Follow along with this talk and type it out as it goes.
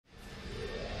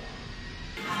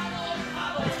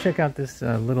let's check out this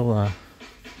little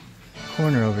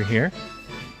corner over here.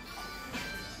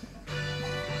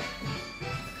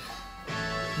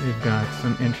 We've got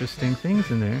some interesting things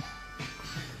in there.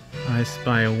 I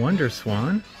spy a Wonder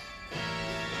Swan.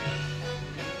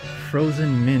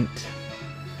 Frozen mint.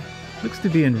 Looks to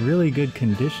be in really good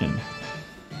condition.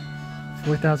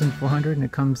 4,400 and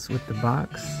it comes with the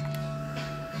box.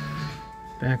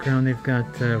 Background, they've got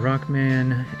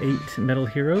Rockman 8 Metal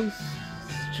Heroes.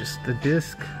 It's just the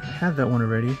disc. I have that one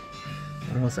already,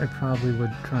 or else I probably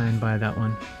would try and buy that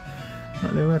one.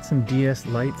 They've got some DS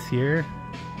lights here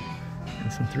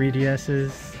and some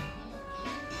 3DSs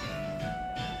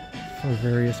for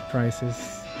various prices.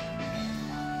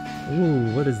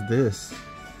 Ooh, what is this?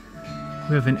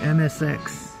 We have an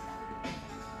MSX.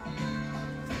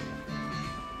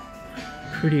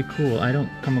 Pretty cool. I don't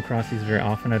come across these very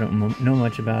often. I don't know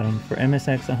much about them. For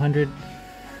MSX 100,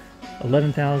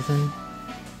 11,000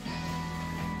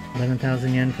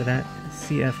 yen for that.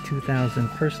 CF 2000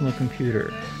 personal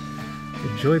computer. The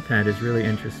joypad is really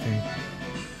interesting.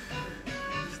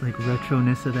 It's like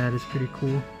retroness of that is pretty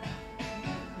cool.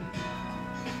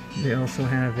 They also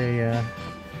have a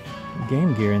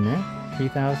Game Gear in there.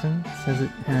 3,000. It says it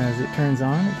turns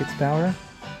on, it gets power.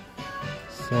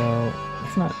 So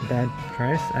it's not a bad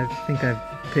price. I think I've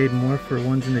paid more for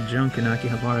ones in the junk in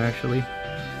Akihabara actually.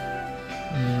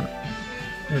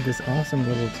 They have this awesome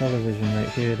little television right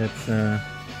here that's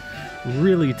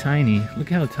really tiny. Look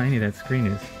how tiny that screen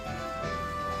is.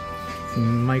 It's a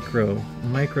micro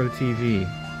TV.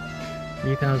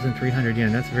 3,300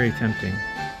 yen. That's very tempting.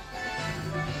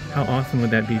 How awesome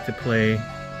would that be to play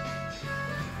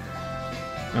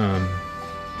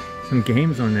some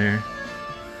games on there?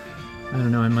 I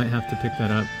don't know, I might have to pick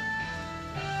that up.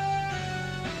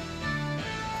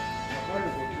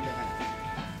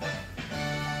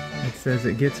 It says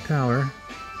it gets power.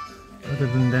 Other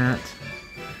than that,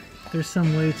 there's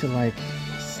some way to like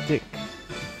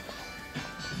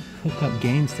hook up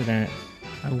games to that.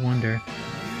 I wonder.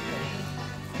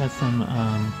 Got some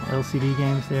LCD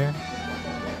games there.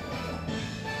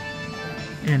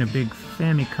 And a big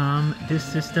Famicom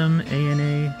disc system,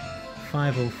 ANA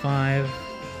 505.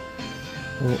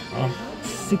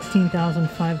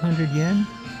 16,500 yen.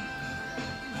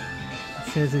 It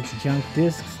says it's junk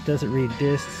discs, doesn't read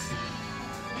discs.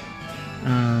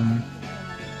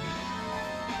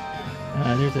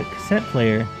 There's a cassette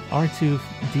player,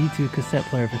 R2D2 cassette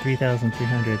player for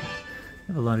 3,300. They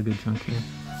have a lot of good junk here.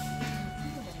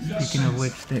 Speaking of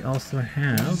which, they also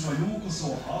have, I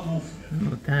don't know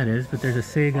what that is, but there's a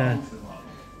Sega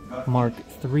Mark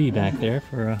III back there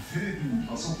for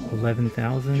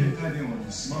 11,000.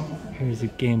 Here's a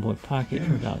Game Boy Pocket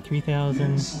for about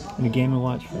 3,000, and a Game &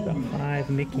 Watch for about 5.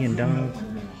 Mickey and Donald.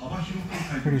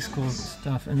 Pretty cool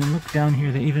stuff. And then look down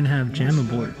here, they even have JAMMA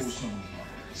boards.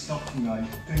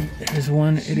 There's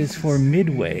one, it is for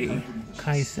Midway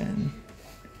Kaisen.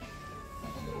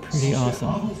 Pretty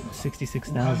awesome.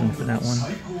 66,000 for that one.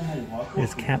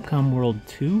 There's Capcom World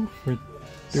 2 for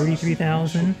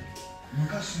 33,000.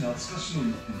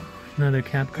 Another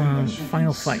Capcom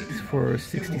Final Fight for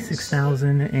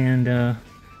 66,000, and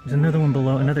there's another one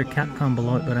below, another Capcom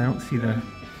below it, but I don't see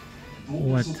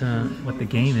what the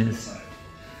game is.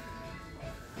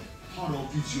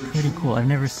 Pretty cool. I've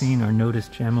never seen or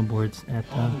noticed JAMMA boards at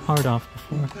Hard-Off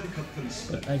before,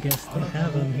 but I guess they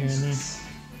have them here and there.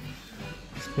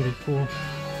 It's pretty cool.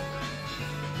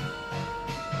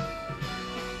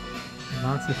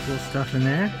 Lots of cool stuff in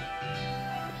there.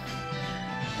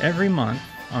 Every month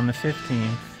on the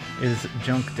 15th is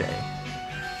Junk Day,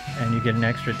 and you get an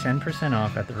extra 10%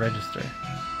 off at the register.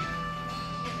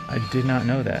 I did not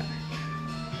know that.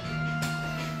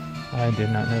 I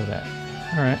did not know that.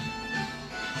 Alright.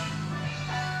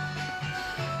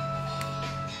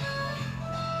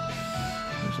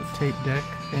 There's a tape deck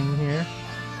thing here.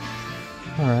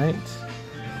 Alright.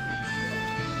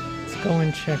 Let's go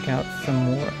and check out some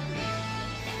more.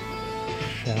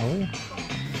 Shall we?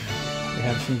 We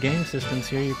have some game systems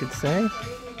here, you could say.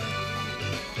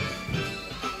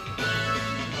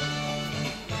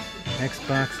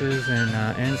 Xboxes and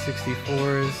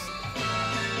N64s.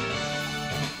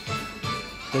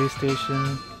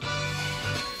 PlayStation.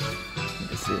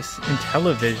 What is this?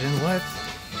 Intellivision? What?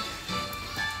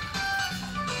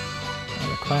 Oh,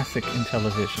 the classic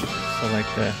Intellivision. So like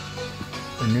the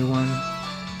new one.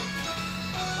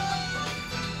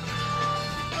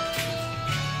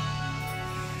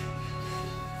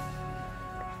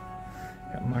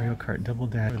 Got Mario Kart Double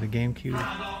Dash for the GameCube.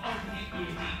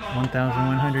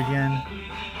 1,100 yen.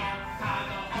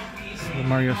 Super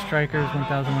Mario Strikers,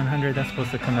 1,100. That's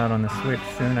supposed to come out on the Switch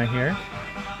soon, I hear.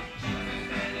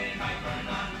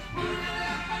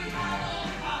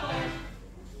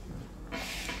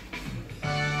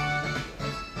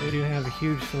 we do have a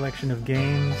huge selection of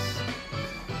games.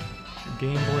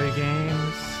 Game Boy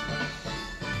games.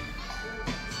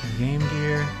 Some Game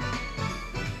Gear.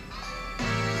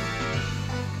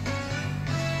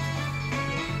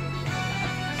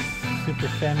 Super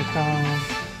Famicom.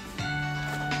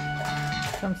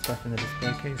 Some stuff in the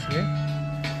display case here.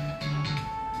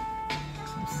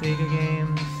 Some Sega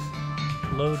games.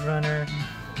 Lode Runner.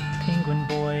 Penguin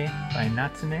Boy by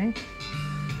Natsume.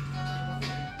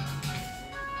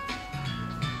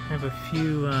 I have a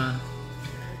few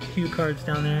cue cards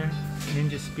down there.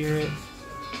 Ninja Spirit,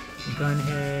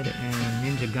 Gunhead, and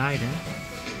Ninja Gaiden.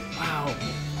 Wow!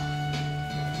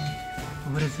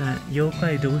 What is that?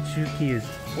 Yokai Dochuki is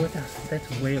 4,000. That's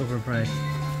way overpriced.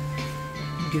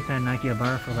 You get that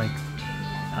Nakihabara for like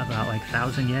about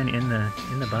 1,000 yen in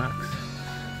the box.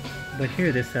 But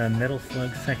here, this Metal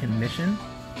Slug Second Mission,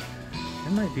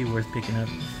 it might be worth picking up.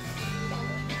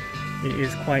 It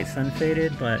is quite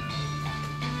sun-faded, but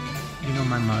you know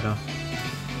my motto.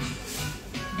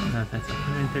 That's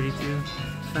 132.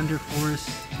 Thunder Force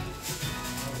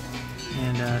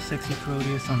and Sexy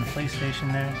Proteus on the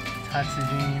PlayStation there.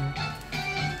 Tatsujin.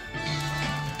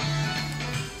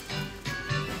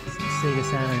 Some Sega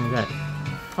Saturn. We got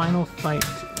Final Fight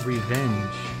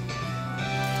Revenge.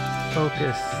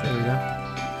 Focus. There we go.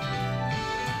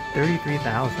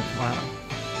 33,000. Wow.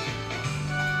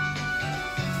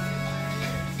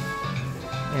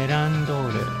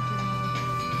 Erandore.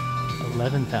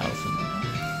 11,000.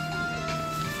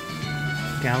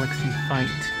 Galaxy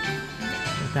Fight,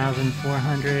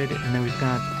 1,400, and then we've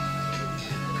got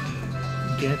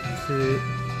Get to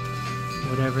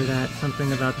whatever that,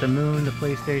 something about the moon, the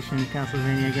PlayStation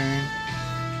Castlevania game.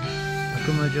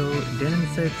 Akumajo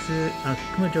Densetsu,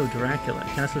 Akumajo Dracula,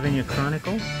 Castlevania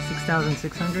Chronicle,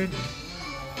 6,600.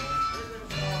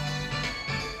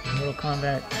 Mortal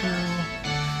Kombat 2,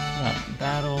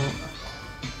 Battle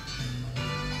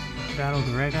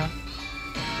Grega,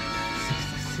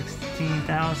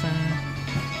 16,000.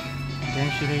 Then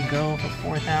should they go for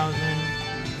 4,000,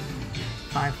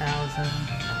 5,000.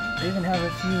 They even have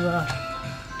a few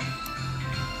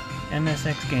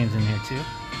MSX games in here too.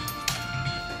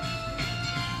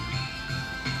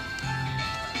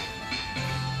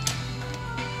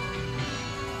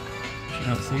 You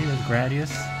don't see there's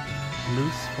Gradius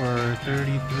loose for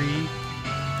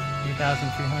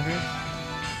 3,300.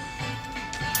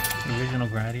 The original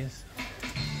Gradius.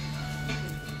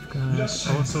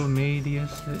 Also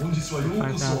Medius,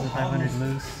 5,500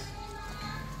 loose.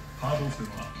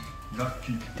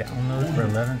 Download for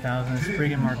 11,000.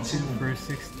 Spriggan Mark II for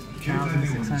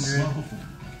 6,600.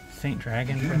 Saint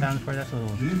Dragon for 1,004. That's a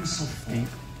little steep.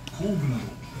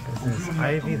 This is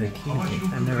Ivy the Key.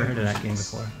 I've never heard of that game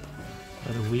before.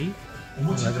 For the Wii,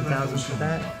 11,000 for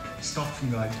that.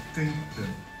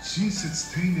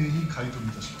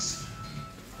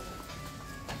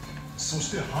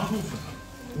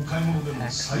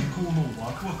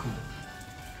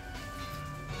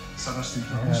 We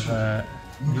have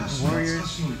Mutant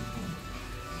Warriors,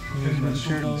 Mutant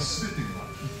Turtles,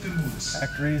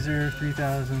 ActRaiser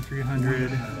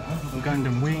 3,300,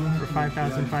 Gundam Wing for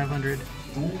 5,500.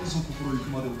 What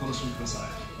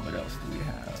else do we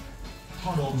have?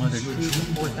 Mother 2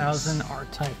 for 4,000,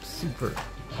 R-Type Super.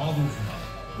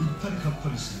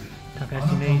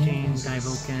 Takashi Meijin,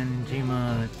 Daiboken,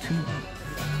 Jima 2.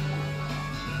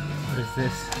 What is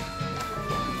this?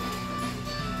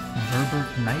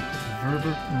 Verbert Knight,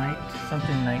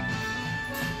 something Knight.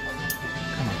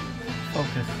 Come on,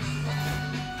 focus.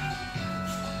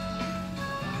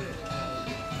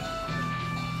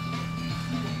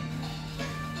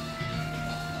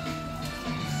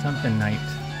 Something Knight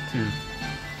 2.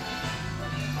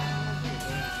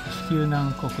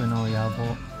 Kyunankoku no Yabo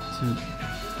 2.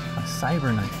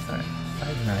 Cyber Knight, sorry.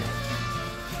 Cyber Knight.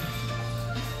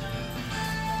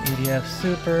 EDF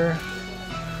Super.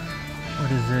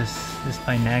 What is this? This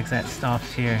by Nagsat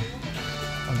Soft here.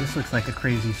 Oh, this looks like a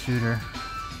crazy shooter.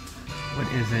 What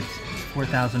is it?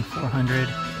 4,400.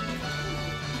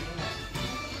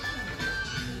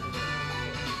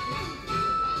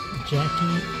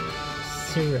 Jackie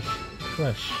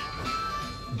Crush.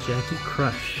 Jackie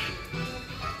Crush.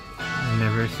 I've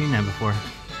never seen that before.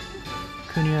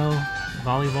 Kunio,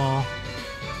 Volleyball.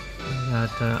 We got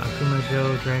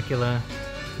Akumajo, Dracula,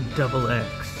 Double X.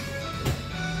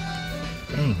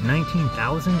 Dang,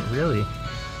 19,000? Really?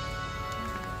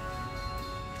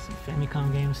 Some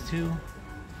Famicom games too.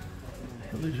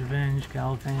 Hitler's Revenge,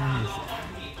 Galvan is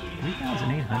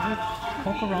 3,800.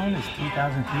 Pokeron is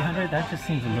 3,300. That just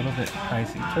seems a little bit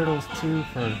pricey. Turtles 2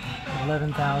 for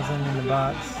 11,000 in the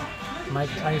box.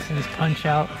 Mike Tyson's Punch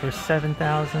Out for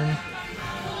 7,000.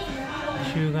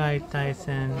 Shugai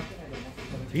Taisen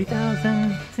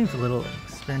 3000? Seems a little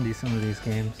spendy, some of these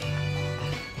games. I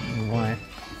don't know why.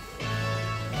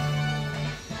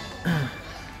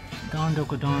 Don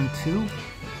Dokudon 2,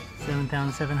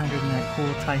 7,700 in that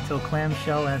cool Taito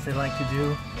clamshell, as they like to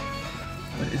do.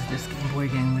 What is this Game Boy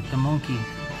game with the monkey?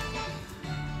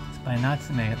 It's by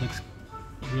Natsume. It looks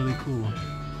really cool.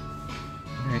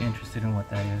 I'm very interested in what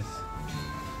that is.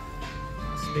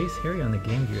 Space Harry on the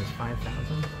Game Gear is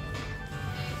 5,000.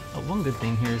 One good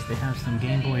thing here is they have some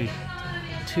Game Boy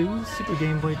 2s, Super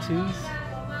Game Boy 2s.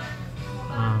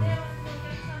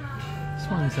 This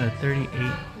one's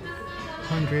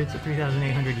 3,800, so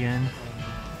 3,800 yen,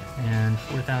 and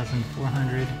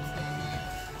 4,400.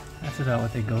 That's about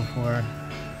what they go for.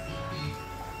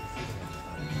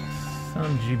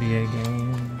 Some GBA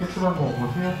game. There is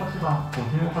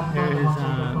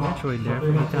Metroid there for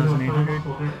 8,800.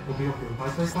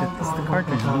 It's the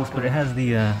cartridge loose, but it has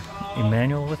the a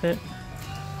manual with it.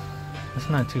 That's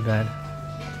not too bad.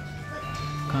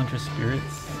 Contra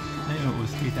Spirits. I didn't know it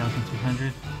was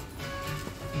 3,200.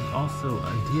 There's also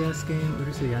a DS game,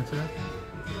 Urusei Yatsura.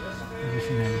 Never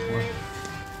seen that before.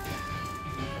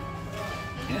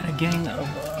 And a gang of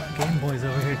Game Boys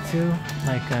over here too,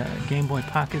 like Game Boy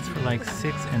Pockets for like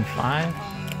 6 and 5.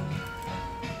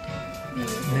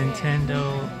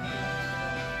 Nintendo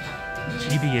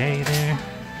GBA there.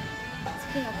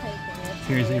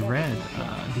 Here's a red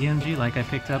DMG like I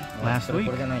picked up last week.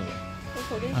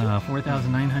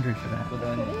 4,900 for that.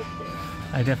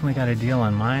 I definitely got a deal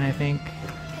on mine, I think.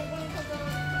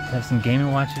 I have some Game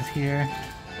 & Watches here.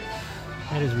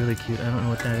 That is really cute. I don't know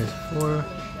what that is for.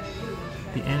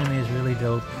 The anime is really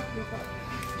dope.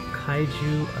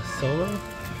 Kaiju a Solo.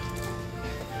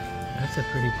 That's a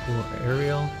pretty cool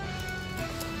aerial.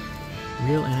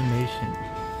 Real animation.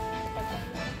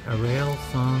 A rail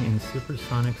song in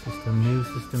Supersonic System. New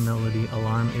system melody.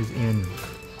 Alarm is in.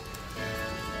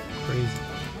 Crazy.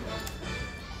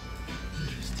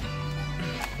 Interesting.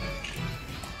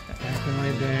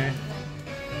 Acronoid there.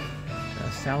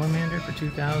 Salamander for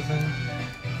 2,000.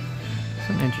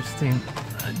 Some interesting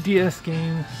DS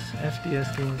games,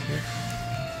 FDS games here.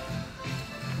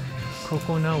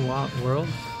 Kokona World,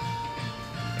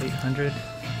 800.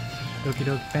 Doki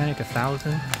Doki Panic,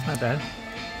 1,000. Not bad.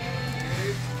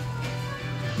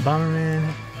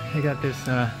 Bomberman. They got this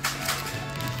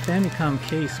Famicom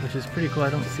case, which is pretty cool.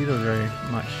 I don't see those very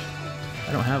much.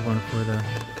 I don't have one for the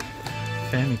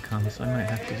Famicom, so I might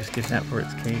have to just get that for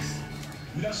its case.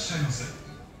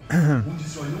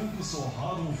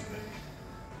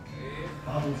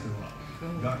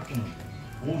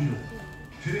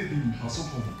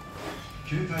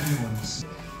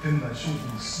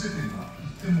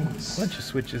 Bunch of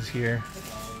Switches here.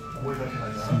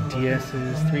 Some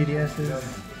DS's,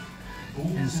 3DS's.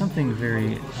 And something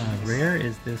very rare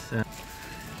is this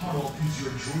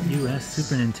US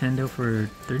Super Nintendo for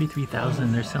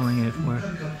 33,000. They're selling it for.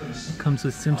 It comes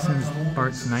with Simpsons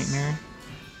Bart's Nightmare.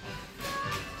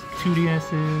 2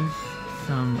 DS's,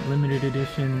 some limited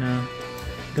edition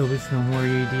Dobutsu no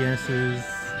Mori DS's,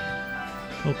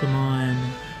 Pokemon.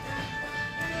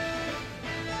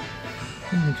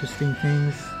 Some interesting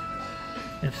things.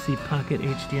 FC Pocket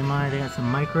HDMI. They got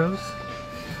some micros.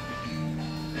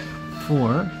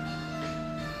 4.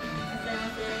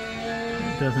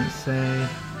 It doesn't say.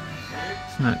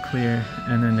 It's not clear.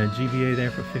 And then the GBA there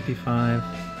for 55.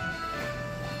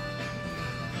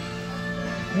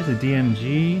 There's a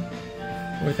DMG,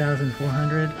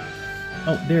 4,400.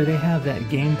 Oh, there they have that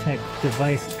GameTech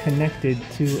device connected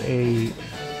to a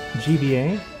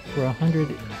GBA for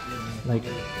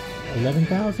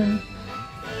 11,000.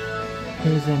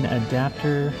 Here's an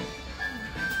adapter, I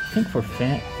think for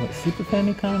Super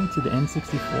Famicom to the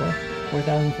N64,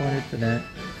 4,400 for that.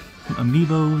 Some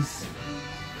Amiibos,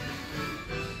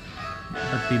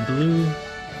 but the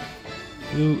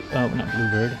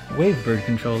Wavebird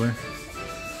controller.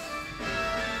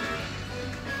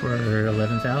 For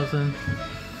 11,000.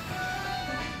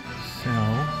 So,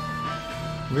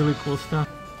 really cool stuff.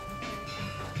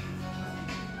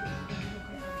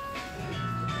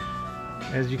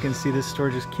 As you can see, this store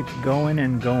just keeps going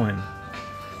and going.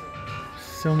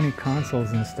 So many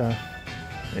consoles and stuff.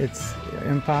 It's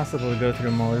impossible to go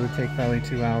through them all. It would take probably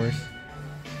 2 hours.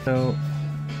 So,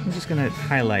 I'm just gonna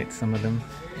highlight some of them.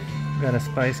 We've got a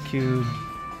Spice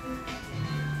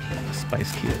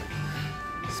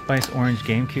Orange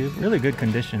GameCube, really good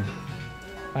condition.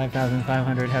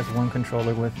 5,500, has one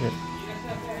controller with it.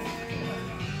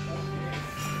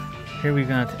 Here we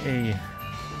got a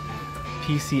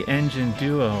PC Engine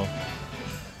Duo.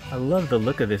 I love the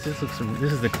look of this. This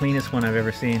is the cleanest one I've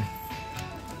ever seen.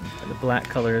 The black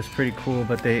color is pretty cool,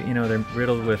 but they, you know, they're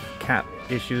riddled with cap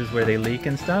issues where they leak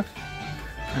and stuff.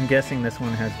 I'm guessing this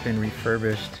one has been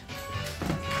refurbished,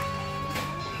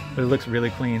 but it looks really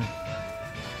clean.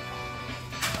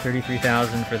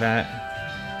 33,000 for that.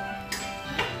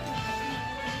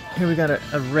 Here we got a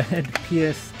red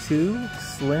PS2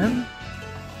 Slim.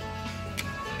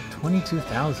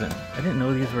 22,000. I didn't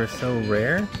know these were so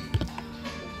rare,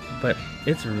 but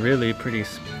it's really pretty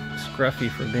scruffy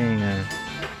for being a...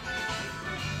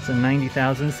 It's a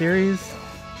 90,000 series.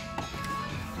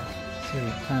 It's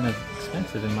really kind of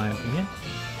expensive in my opinion.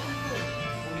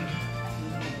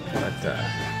 But let's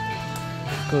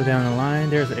go down the line.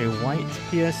 There's a white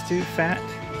PS2 Fat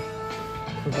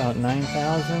for about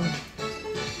 9,000.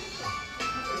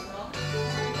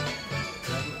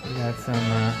 We got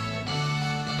some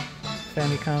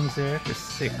Famicoms there for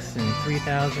 6 and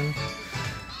 3,000.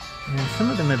 And some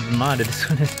of them have been modded. This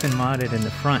one has been modded in the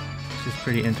front, which is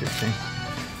pretty interesting.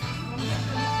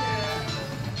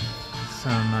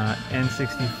 Some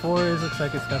N64s, looks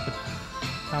like it's got the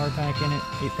power pack in it,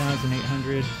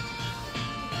 8,800.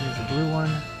 Here's a blue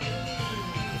one,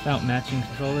 without matching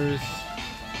controllers,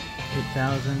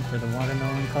 8,000 for the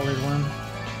watermelon colored one.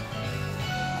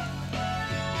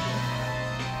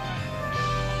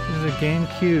 This is a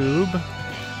GameCube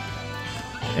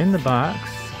in the box,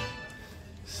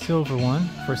 silver one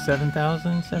for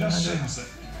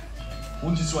 7,700.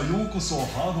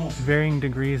 Varying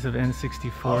degrees of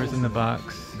N64s in the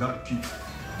box.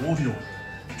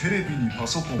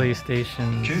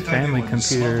 PlayStation, family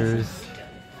computers,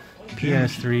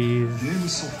 PS3s.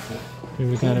 Here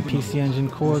we got a PC Engine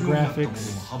Core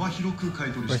graphics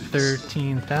for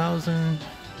 13,000.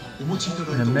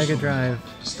 And a Mega Drive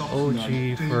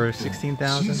OG for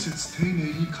 16,000.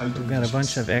 We've got a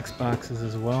bunch of Xboxes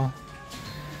as well.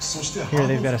 Here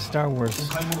they've got a Star Wars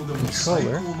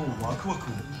controller.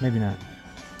 Maybe not.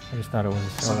 I just thought it was a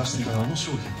Star Wars controller.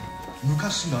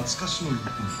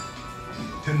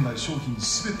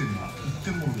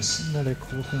 Another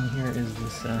cool thing here is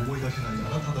this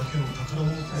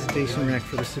station rack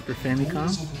for the Super Famicom.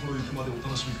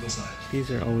 These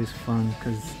are always fun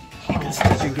because you can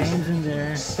stick your games in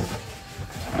there. It's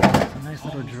a nice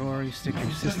little drawer. You stick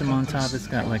your system on top. It's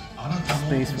got like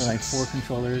space for like 4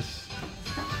 controllers.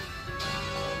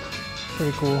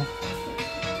 Pretty cool.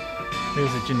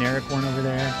 There's a generic one over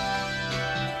there.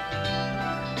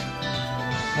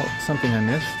 Oh, something I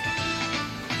missed.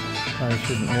 Probably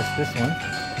shouldn't miss this one.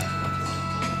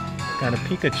 Got a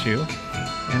Pikachu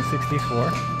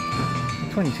N64.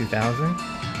 22,000.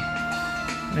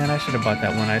 Man, I should have bought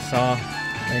that one. I saw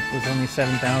it was only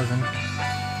 7,000.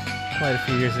 Quite a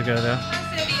few years ago though.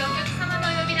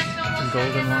 The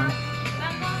golden one.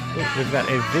 Look, we've got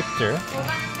a Victor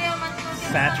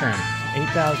Saturn.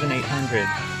 8,800.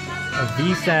 A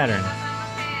V Saturn. I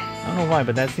don't know why,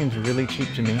 but that seems really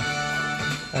cheap to me.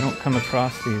 I don't come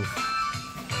across these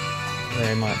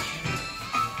very much.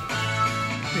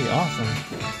 Pretty awesome.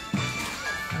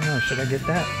 I don't know, should I get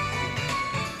that?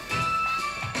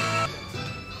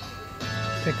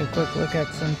 Take a quick look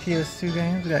at some PS2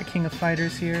 games. We got King of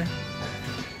Fighters here.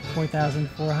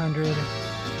 4,400.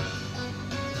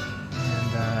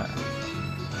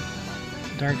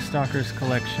 Darkstalkers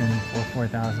Collection for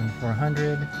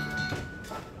 4,400.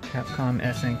 Capcom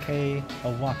SNK,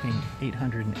 a whopping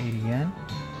 880 yen.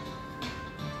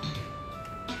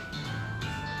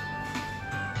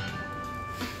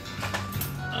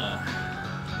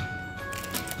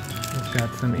 We've got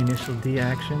some Initial D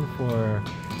action for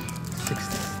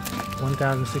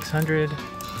 1,600. We've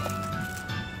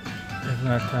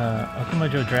got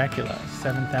Akumajo Dracula,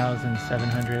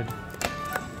 7,700.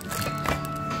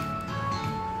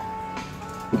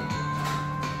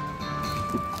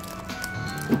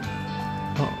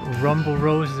 Rumble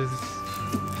Roses.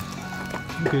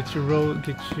 Get your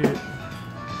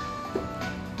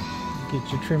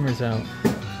trimmers out.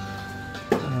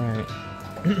 Alright.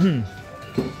 A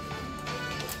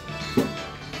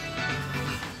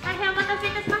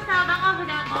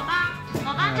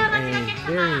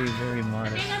very, very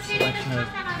modest selection of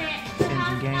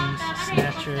engine games.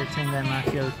 Snatcher, Tengai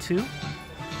Mafia 2.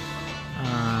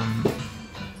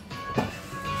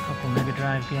 Couple Mega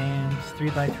Drive games.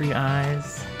 3x3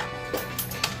 Eyes.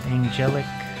 Angelic,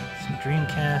 some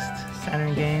Dreamcast,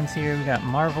 Saturn games here. We got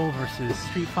Marvel versus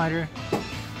Street Fighter.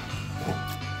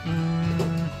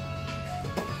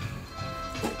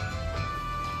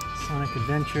 Sonic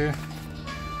Adventure.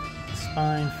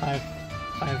 Spine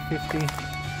 550.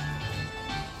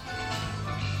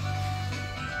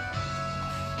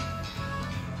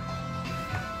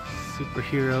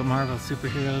 Superhero, Marvel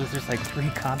Superheroes. There's like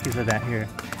 3 copies of that here.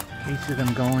 Each of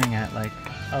them going at like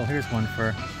Oh, here's one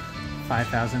for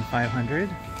 5,500.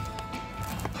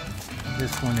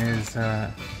 This one is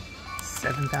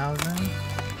 7,000.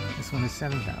 This one is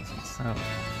 7,000. So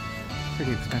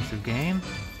pretty expensive game.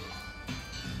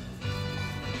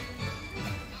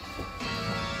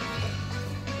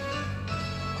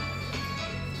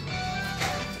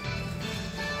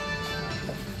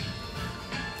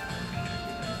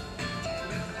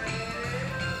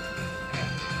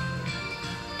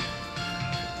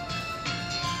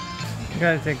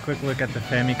 Gotta take a quick look at the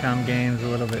Famicom games a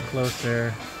little bit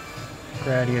closer.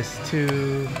 Gradius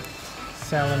 2,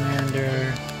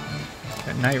 Salamander,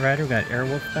 got Knight Rider, we got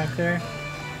Airwolf back there.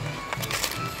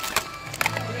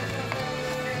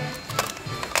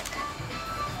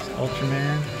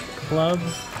 Ultraman,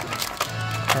 Clubs,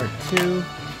 Part 2,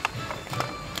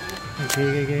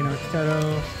 Gegege no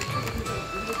Kitaro,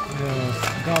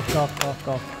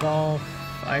 Golf,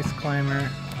 Ice Climber,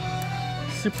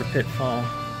 Super Pitfall.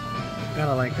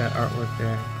 Gotta like that artwork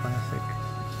there, classic.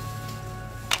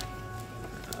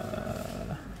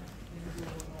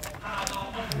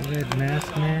 Red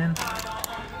Mask Man,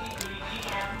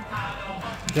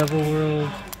 Double World,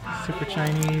 Super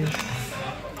Chinese,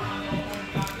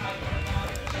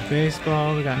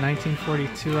 Baseball, we got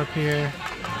 1942 up here,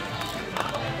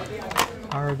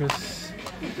 Argus,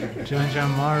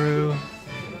 Janjamaru.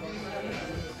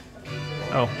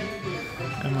 Oh,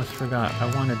 I almost forgot, I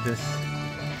wanted this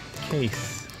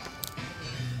case.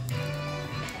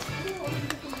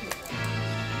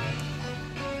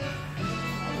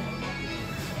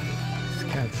 It's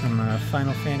got some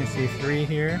Final Fantasy 3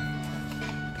 here.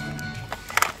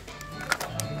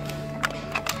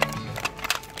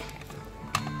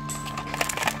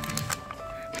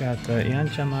 Got the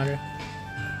Yanchamaru,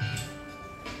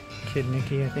 Kid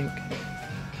Nikki, I think.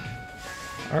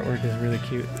 Artwork is really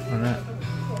cute on that.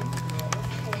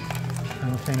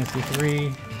 Final Fantasy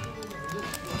 3.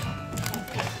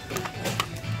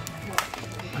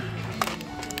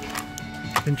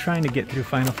 Been trying to get through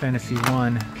Final Fantasy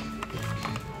 1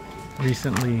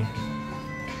 recently,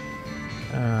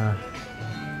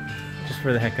 just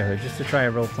for the heck of it, just to try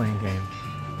a role-playing game.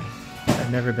 I've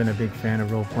never been a big fan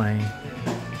of role-playing.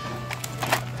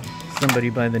 Somebody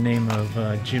by the name of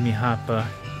Jimmy Hoppa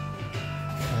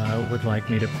would like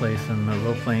me to play some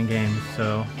role-playing games,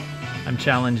 so I'm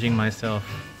challenging myself.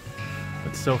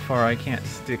 But so far I can't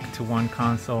stick to one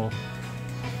console.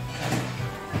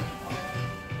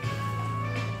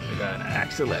 We got an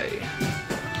Axelay,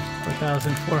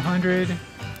 4,400.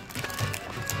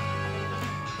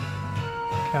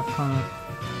 Capcom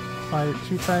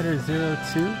Street Fighter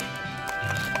 02,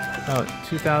 about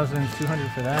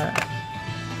 2,200 for that.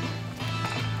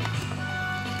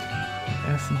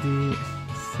 SD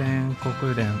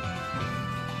Senkokuden,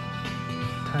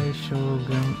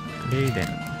 Taishogun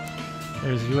Raiden.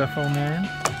 There's UFO Man,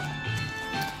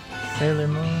 Sailor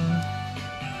Moon,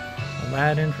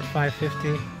 Aladdin for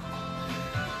 550.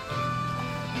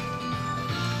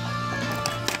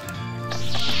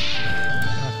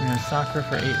 Rockman Sakura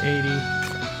for 880.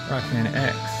 Rockman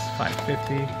X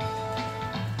 550.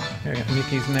 Here I got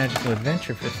Mickey's Magical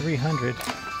Adventure for 300.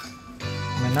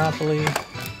 Monopoly.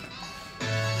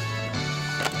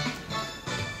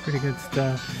 Pretty good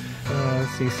stuff.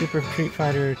 Let's see, Super Street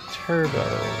Fighter Turbo,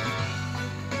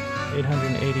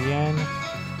 880 yen.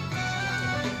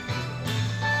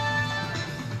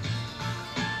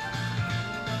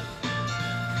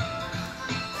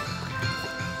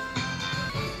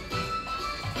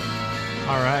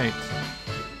 Alright,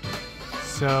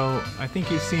 so I think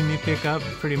you've seen me pick up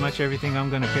pretty much everything I'm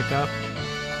going to pick up,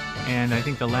 and I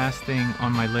think the last thing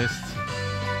on my list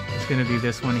is going to be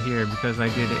this one here, because I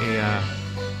did a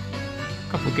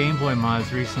couple Game Boy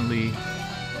mods recently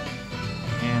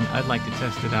and I'd like to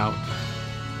test it out.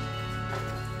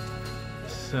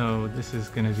 So this is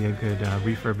going to be a good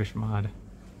refurbished mod.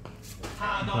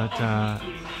 But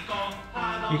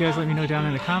you guys let me know down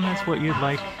in the comments what you'd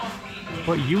like,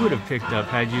 what you would have picked up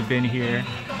had you been here,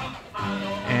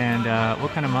 and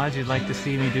what kind of mods you'd like to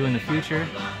see me do in the future.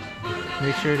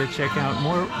 Make sure to check out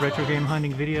more retro game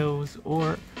hunting videos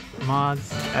or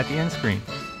mods at the end screen.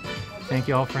 Thank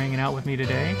you all for hanging out with me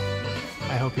today.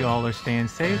 I hope you all are staying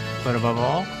safe, but above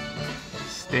all,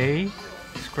 stay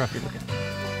scruffy looking.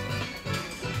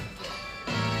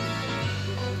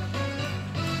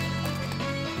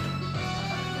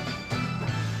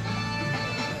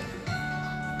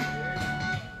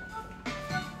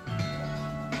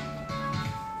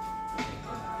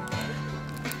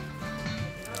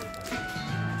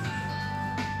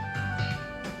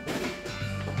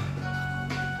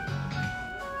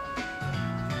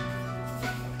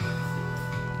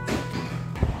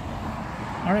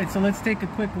 Alright, so let's take a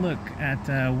quick look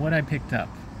at what I picked up,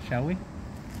 shall we?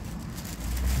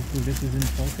 Hopefully this is in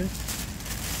focus.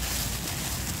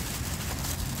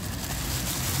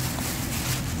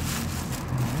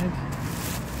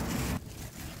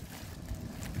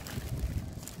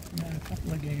 Got a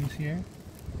couple of games here.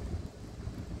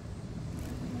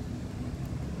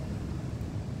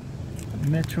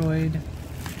 Metroid,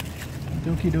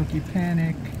 Doki Doki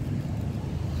Panic,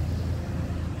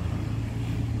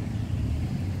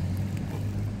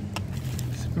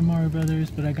 Super Mario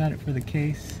Brothers, but I got it for the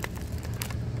case.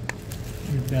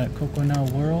 We've got Coconut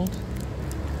World.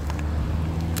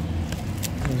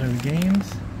 Those are the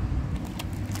games.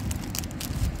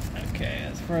 Okay,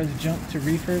 as far as junk to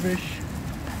refurbish,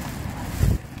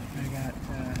 I got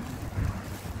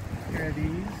here are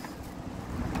these.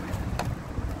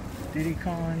 Diddy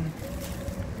Kong,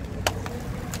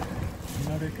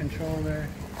 another controller,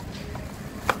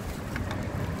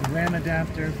 the RAM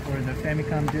adapter for the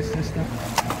Famicom disk system,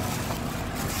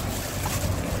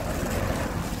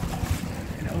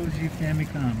 an OG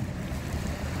Famicom.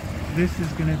 This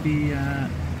is going to be a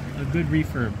good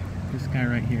refurb, this guy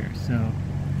right here. So,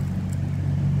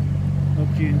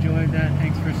 hope you enjoyed that.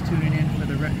 Thanks for tuning in for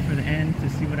the end to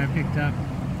see what I picked up.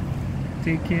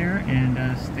 Take care and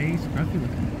stay scruffy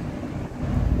looking.